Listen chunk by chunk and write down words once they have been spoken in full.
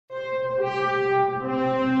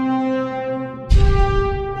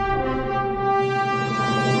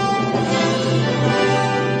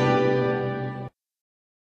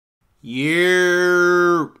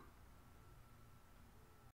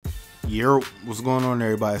Yo, what's going on,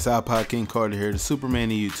 everybody? It's iPodKingCarter here, the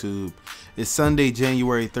Superman of YouTube. It's Sunday,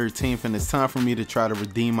 January 13th, and it's time for me to try to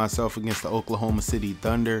redeem myself against the Oklahoma City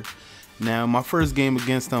Thunder. Now, my first game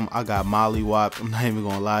against them, I got mollywopped. I'm not even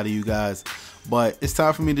going to lie to you guys. But it's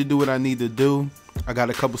time for me to do what I need to do. I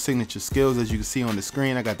got a couple signature skills, as you can see on the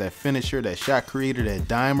screen. I got that finisher, that shot creator, that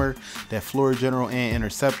dimer, that floor general, and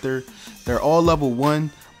interceptor. They're all level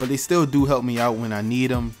 1, but they still do help me out when I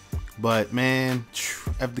need them. But man,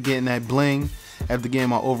 after getting that bling, after getting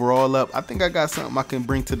my overall up, I think I got something I can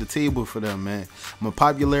bring to the table for them, man. My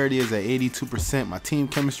popularity is at 82%, my team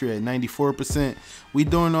chemistry at 94%. We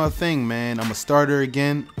doing our thing, man. I'm a starter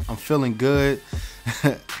again. I'm feeling good.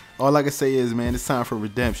 All I can say is, man, it's time for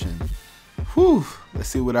redemption. Whew. Let's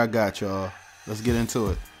see what I got, y'all. Let's get into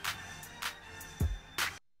it.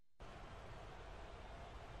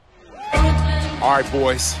 All right,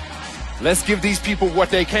 boys. Let's give these people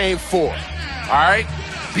what they came for, all right?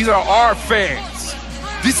 These are our fans.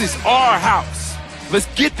 This is our house. Let's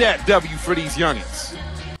get that W for these youngins.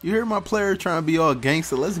 You hear my player trying to be all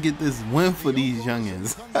gangster? Let's get this win for these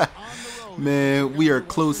youngins. Man, we are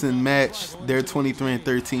close in match. They're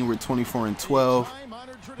 23-13. We're 24-12.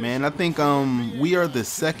 Man, I think we are the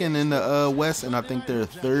second in the West, and I think they're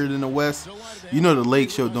third in the West. You know the Lake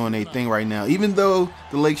Show doing their thing right now. Even though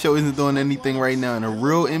the Lake Show isn't doing anything right now in a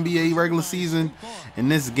real NBA regular season, in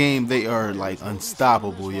this game they are like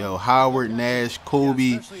unstoppable, yo. Howard, Nash,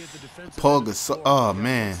 Kobe, Paul Gasol. Oh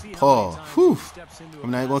man, Paul. Whew.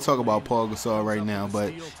 I'm not gonna talk about Paul Gasol right now,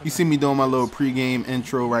 but you see me doing my little pregame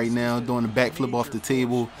intro right now, doing the backflip off the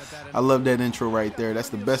table. I love that intro right there. That's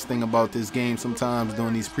the best thing about this game. Sometimes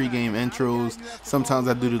doing these pregame intros. Sometimes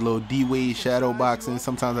I do the little D-Wade shadow boxing.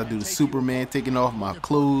 Sometimes I do the Superman taking off my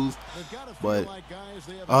clothes. But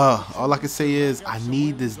all I can say is I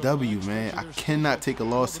need this W, man. I cannot take a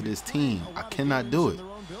loss to this team. I cannot do it.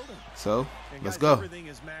 So let's go.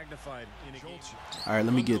 All right,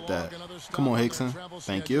 let me get that. Come on, Hickson.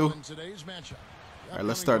 Thank you. All right,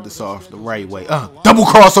 let's start this off the right way. Double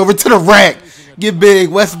crossover to the rack. Get big,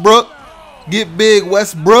 Westbrook. Get big,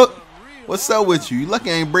 Westbrook. What's up with you? You lucky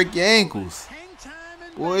I ain't break your ankles,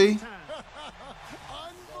 boy.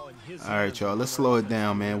 All right, y'all. Let's slow it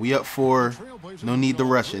down, man. We up 4. No need to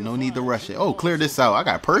rush it. No need to rush it. Oh, clear this out. I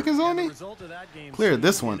got Perkins on me. Clear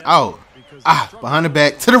this one out. Behind the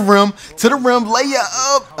back. To the rim. To the rim. Lay it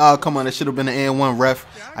up. Oh, come on. That should have been an and-1, ref.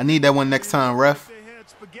 I need that one next time, ref.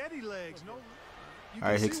 All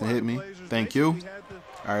right, Hickson hit me. Thank you.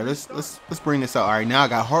 All right, let's bring this out. All right, now I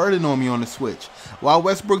got Harden on me on the switch. Why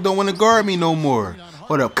Westbrook don't want to guard me no more?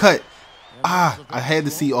 Hold up, cut. I had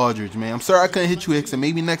to see Aldridge, man. I'm sorry I couldn't hit you, Hickson.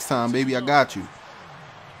 Maybe next time, baby. I got you.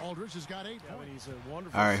 All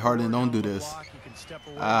right, Harden, don't do this.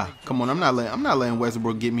 Come on. I'm not letting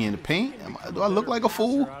Westbrook get me in the paint. Do I look like a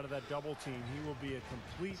fool? All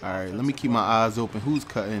right, let me keep my eyes open. Who's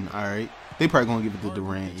cutting? All right, they probably gonna give it to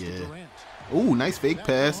Durant. Yeah. Oh, nice fake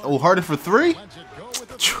pass. Oh, Harden for 3.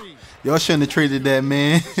 Y'all shouldn't have traded that,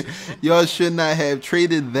 man. Y'all should not have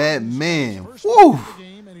traded that, man. Woo!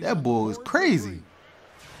 That boy is crazy.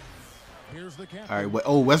 All right,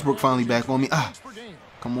 oh, Westbrook finally back on me.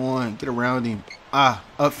 Come on, get around him.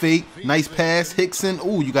 Up fake. Nice pass. Hickson.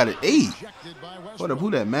 Oh, you got an 8. What up?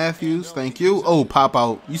 Who that? Matthews. Thank you. Oh, pop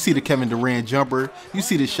out. You see the Kevin Durant jumper. You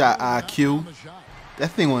see the shot IQ.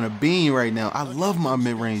 That thing on a beam right now. I love my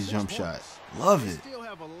mid-range jump shot. Love it.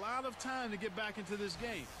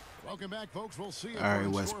 All right,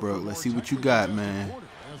 Westbrook. Let's see what you got, man.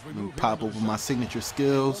 Let me pop over my signature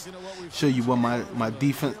skills. Show you what my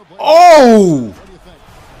defense. Oh!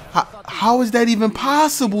 How is that even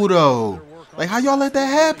possible, though? Like, how y'all let that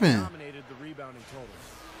happen?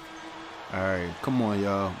 All right, come on,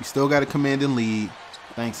 y'all. We still got a commanding lead.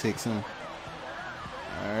 Thanks, Hickson.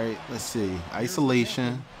 All right, let's see.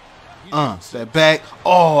 Isolation. Step back.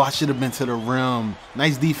 Oh, I should have been to the rim.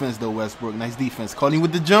 Nice defense, though, Westbrook. Nice defense. Caught him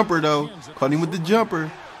with the jumper, though. Caught him with the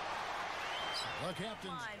jumper.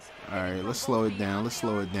 All right, let's slow it down. Let's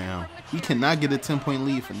slow it down. We cannot get a 10-point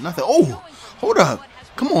lead for nothing. Oh, hold up.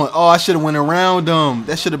 Come on. Oh, I should have went around him.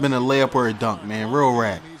 That should have been a layup or a dunk, man. Real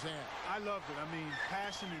rap.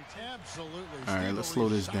 All right, let's slow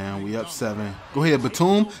this down. We up 7. Go ahead,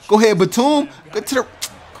 Batum. Go ahead, Batum. Get to the...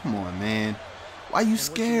 Come on, man. Why you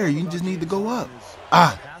scared? You just need to go up.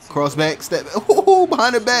 Cross back, step. Ooh,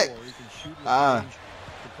 behind the back.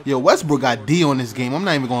 Yo, Westbrook got D on this game. I'm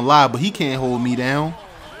not even going to lie, but he can't hold me down.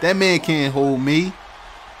 That man can't hold me.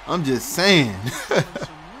 I'm just saying.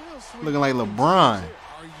 Looking like LeBron.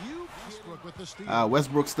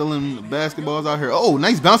 Westbrook still in the basketballs out here. Oh,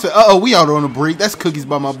 nice bouncer. We out on the break. That's cookies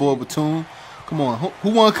by my boy Batum. Come on. Who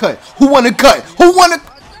want to cut? Who want to cut? Who want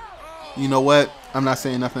to... You know what? I'm not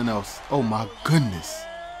saying nothing else. Oh my goodness.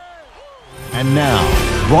 And now,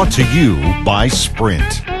 brought to you by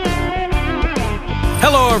Sprint.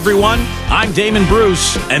 Hello, everyone. I'm Damon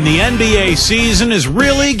Bruce, and the NBA season is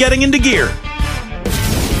really getting into gear.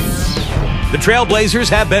 The Trailblazers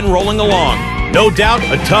have been rolling along. No doubt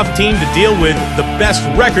a tough team to deal with, the best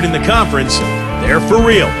record in the conference. They're for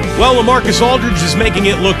real. Well, LaMarcus Aldridge is making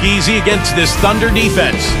it look easy against this Thunder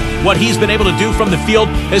defense. What he's been able to do from the field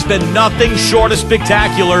has been nothing short of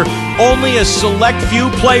spectacular. Only a select few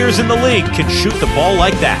players in the league can shoot the ball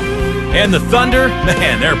like that. And the Thunder,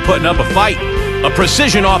 man, they're putting up a fight. A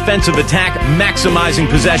precision offensive attack, maximizing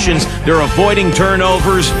possessions. They're avoiding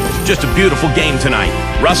turnovers. Just a beautiful game tonight.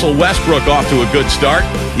 Russell Westbrook off to a good start.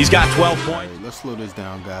 He's got 12 points. All right, let's slow this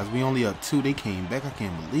down, guys. We only up 2. They came back. I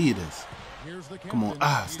can't believe this. Come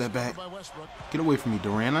on. Step back. Get away from me,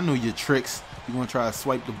 Durant. I know your tricks. You want to try to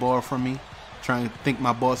swipe the ball from me? Trying to think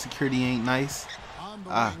my ball security ain't nice.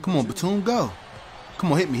 Come on, Batum, go.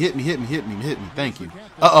 Come on, hit me. Thank you.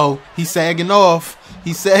 Uh-oh, he's sagging off.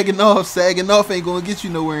 Sagging off ain't going to get you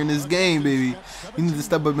nowhere in this game, baby. You need to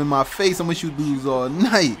step up in my face. I'm going to shoot dudes all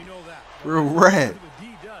night. Real rat.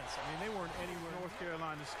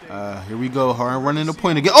 Here we go. Harden running the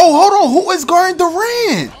point again. Oh, hold on. Who is guarding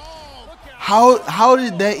Durant? How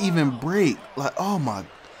did that even break? Like, oh, my.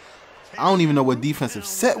 I don't even know what defensive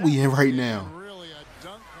set we in right now.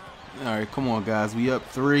 All right, come on, guys. We up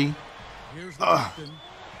 3.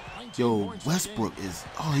 Yo, Westbrook is.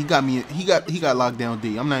 Oh, he got me. He got locked down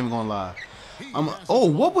D. I'm not even gonna lie. Oh,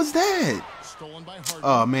 what was that?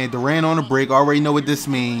 Oh man, Durant on the break. Already know what this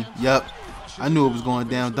means. Yep, I knew it was going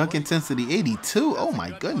down. Dunk intensity 82. Oh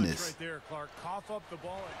my goodness.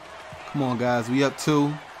 Come on, guys. We up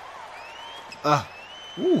 2.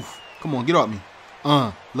 Oof. Come on, get off me.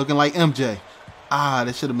 Looking like MJ.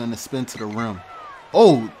 That should have been a spin to the rim.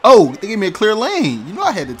 Oh, they gave me a clear lane. You know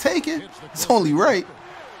I had to take it. It's only right.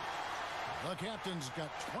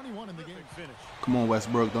 Come on,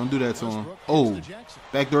 Westbrook. Don't do that to him. Oh,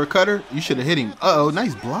 backdoor cutter. You should have hit him. Uh-oh,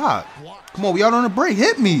 nice block. Come on, we out on a break.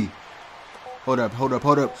 Hit me. Hold up.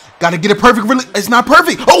 Got to get it perfect. Really, it's not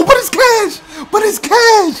perfect. Oh, but it's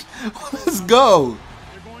cash. Let's go.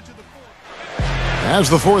 As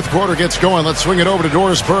the fourth quarter gets going, let's swing it over to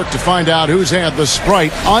Doris Burke to find out who's had the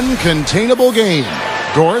Sprite uncontainable game.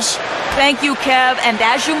 Doris? Thank you, Kev. And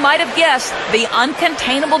as you might have guessed, the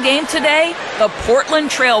uncontainable game today, the Portland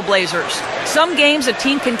Trailblazers. Some games a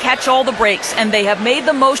team can catch all the breaks, and they have made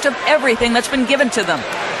the most of everything that's been given to them.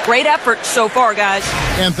 Great effort so far, guys.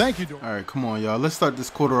 And thank you, Doris. All right, come on, y'all. Let's start this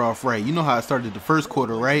quarter off right. You know how I started the first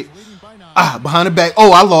quarter, right? Behind the back.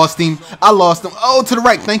 Oh, I lost him. Oh, to the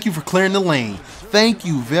right. Thank you for clearing the lane. Thank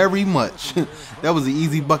you very much. That was an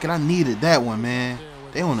easy bucket. I needed that one, man.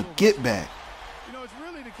 They want to get back.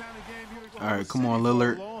 All right, come on,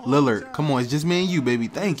 Lillard. Come on, it's just me and you, baby.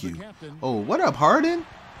 Thank you. Oh, what up, Harden?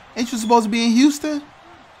 Ain't you supposed to be in Houston?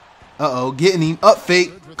 Uh-oh, getting him. Up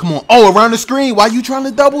fake. Come on. Oh, around the screen. Why you trying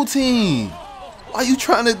to double team?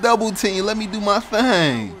 Let me do my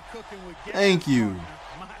thing. Thank you.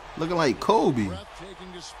 Looking like Kobe.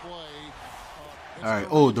 All right.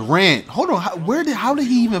 Oh, Durant. Hold on. How did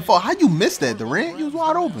he even fall? How you miss that, Durant? He was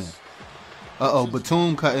wide open. Uh-oh,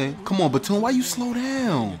 Batum cutting. Come on, Batum. Why you slow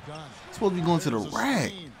down? You're supposed to be going to the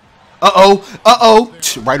rack. Uh-oh.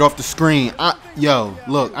 Right off the screen. Yo,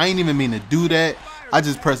 look. I ain't even mean to do that. I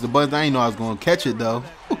just pressed the button. I didn't know I was going to catch it, though.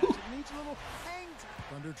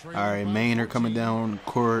 All right, Maynard coming down the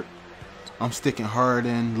court. I'm sticking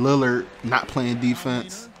Harden. Lillard not playing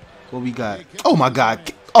defense. What we got? Oh, my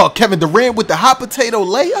God. Oh, Kevin Durant with the hot potato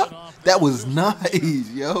layup. That was nice,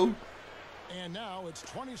 yo.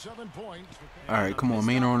 All right, come on,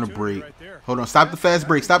 Maynard on the break. Hold on, stop the fast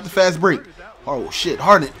break. Oh, shit,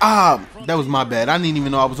 Harden. That was my bad. I didn't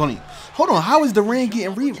even know I was on it. Hold on, how is Durant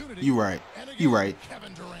getting rebound? You right.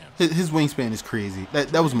 His wingspan is crazy.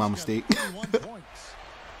 That was my mistake.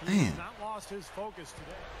 Man.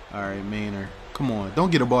 All right, Maynard. Come on.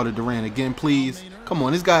 Don't get a ball to Durant again, please. Come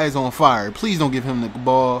on. This guy is on fire. Please don't give him the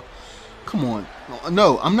ball. Come on.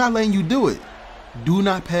 No, I'm not letting you do it. Do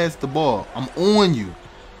not pass the ball. I'm on you.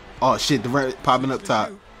 Oh, shit. Durant popping up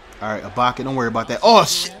top. All right, Ibaka. Don't worry about that. Oh,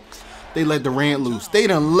 shit. They let Durant loose. They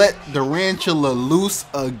done let Durantula loose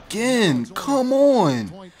again. Come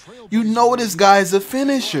on. You know this guy's a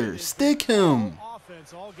finisher. Stick him. All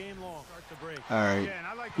right.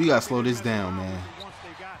 We got to slow this down, man.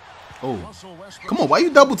 Oh, come on. Why you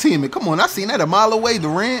double teaming? Come on. I seen that a mile away,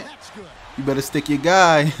 Durant. You better stick your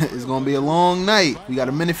guy. It's going to be a long night. We got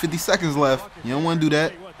 1 minute 50 seconds left. You don't want to do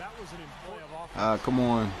that. Come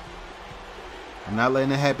on. I'm not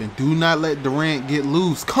letting it happen. Do not let Durant get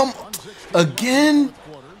loose. Come on. Again?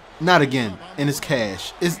 Not again. And it's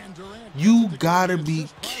cash. You gotta be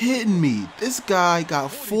kidding me. This guy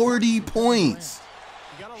got 40 points.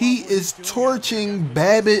 He is torching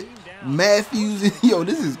Babbitt, Matthews. Yo,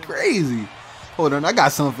 this is crazy. Hold on, I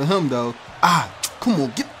got something for him though. Come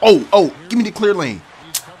on, give me the clear lane.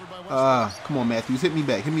 Come on, Matthews, hit me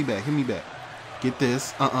back. Get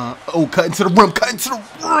this. Oh, cut into the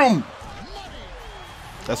rim.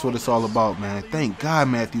 That's what it's all about, man. Thank God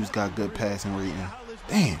Matthews got good passing rating.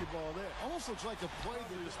 Damn.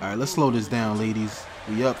 All right, let's slow this down, ladies.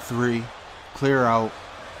 We up 3. Clear out.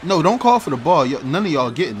 No, don't call for the ball. None of y'all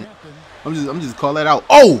getting it. I'm just call that out.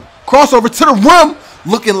 Oh, crossover to the rim.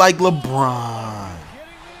 Looking like LeBron.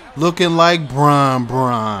 Looking like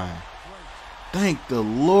Bron. Thank the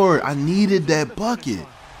Lord. I needed that bucket.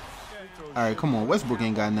 All right, come on. Westbrook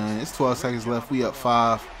ain't got none. It's 12 seconds left. We up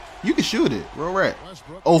 5. You can shoot it. Real rat.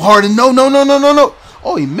 Oh, Harden. No.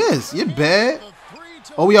 Oh, he missed. You're bad.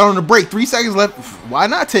 Oh, we out on the break. 3 seconds left. Why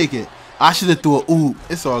not take it? I should have threw a oop.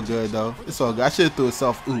 It's all good, though. It's all good. I should have threw a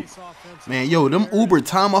soft oop. Man, yo, them Uber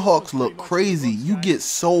Tomahawks look crazy. You get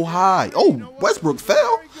so high. Oh, Westbrook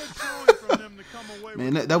fell.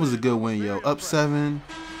 Man, that was a good win, yo. Up 7.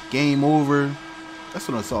 Game over. That's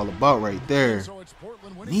what it's all about right there.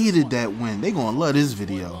 Needed that win. They gonna love this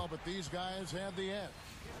video.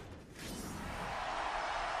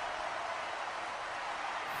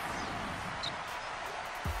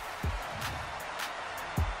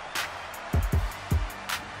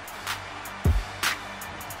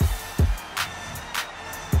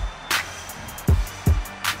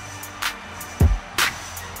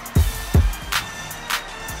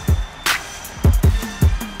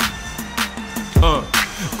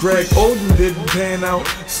 Greg Oden didn't pan out,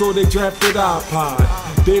 so they drafted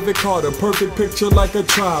iPod. David Carter, perfect picture like a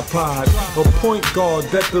tripod. A point guard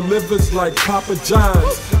that delivers like Papa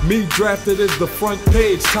John's. Me drafted as the front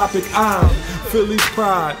page topic. I'm Philly's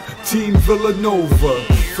pride, Team Villanova.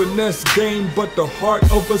 Finesse game, but the heart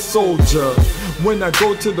of a soldier. When I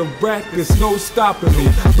go to the rack, there's no stopping me.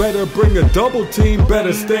 Better bring a double team,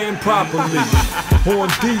 better stand properly. On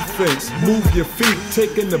defense, move your feet,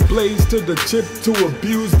 taking the blaze to the chip to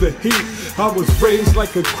abuse the heat. I was raised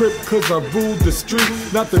like a crip cause I ruled the street,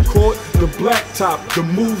 not the court, the blacktop, the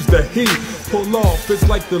moves, the heat. Pull off, it's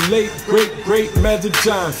like the late, great Magic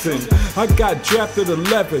Johnson. I got drafted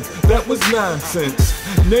 11th, that was nonsense.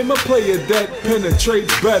 Name a player that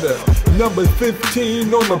penetrates better. Number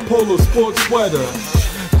 15 on the polo sports sweater.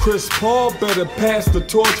 Chris Paul better pass the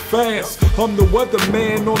torch fast. I'm the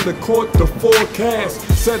weatherman on the court, the forecast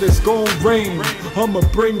said it's gon' rain. I'ma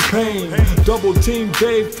bring pain. Double team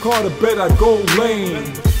Dave Carter, bet I go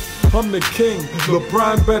lane. I'm the king,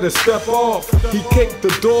 LeBron better step off. He kicked the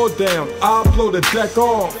door down, I'll blow the deck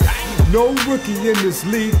off. No rookie in this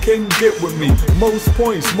league can get with me. Most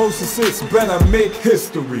points, most assists, bet I make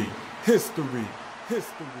history. History.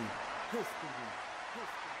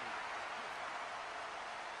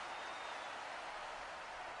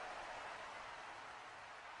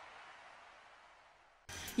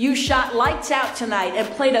 You shot lights out tonight and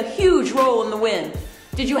played a huge role in the win.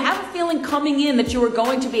 Did you have a feeling coming in that you were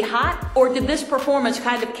going to be hot, or did this performance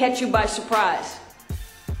kind of catch you by surprise?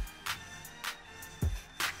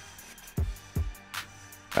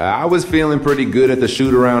 I was feeling pretty good at the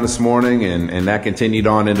shoot around this morning, and that continued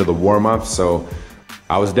on into the warm-up, so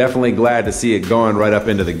I was definitely glad to see it going right up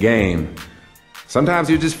into the game. Sometimes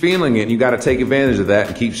you're just feeling it, and you got to take advantage of that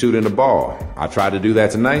and keep shooting the ball. I tried to do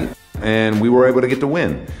that tonight, and we were able to get the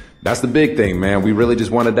win. That's the big thing, man. We really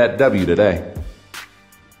just wanted that W today.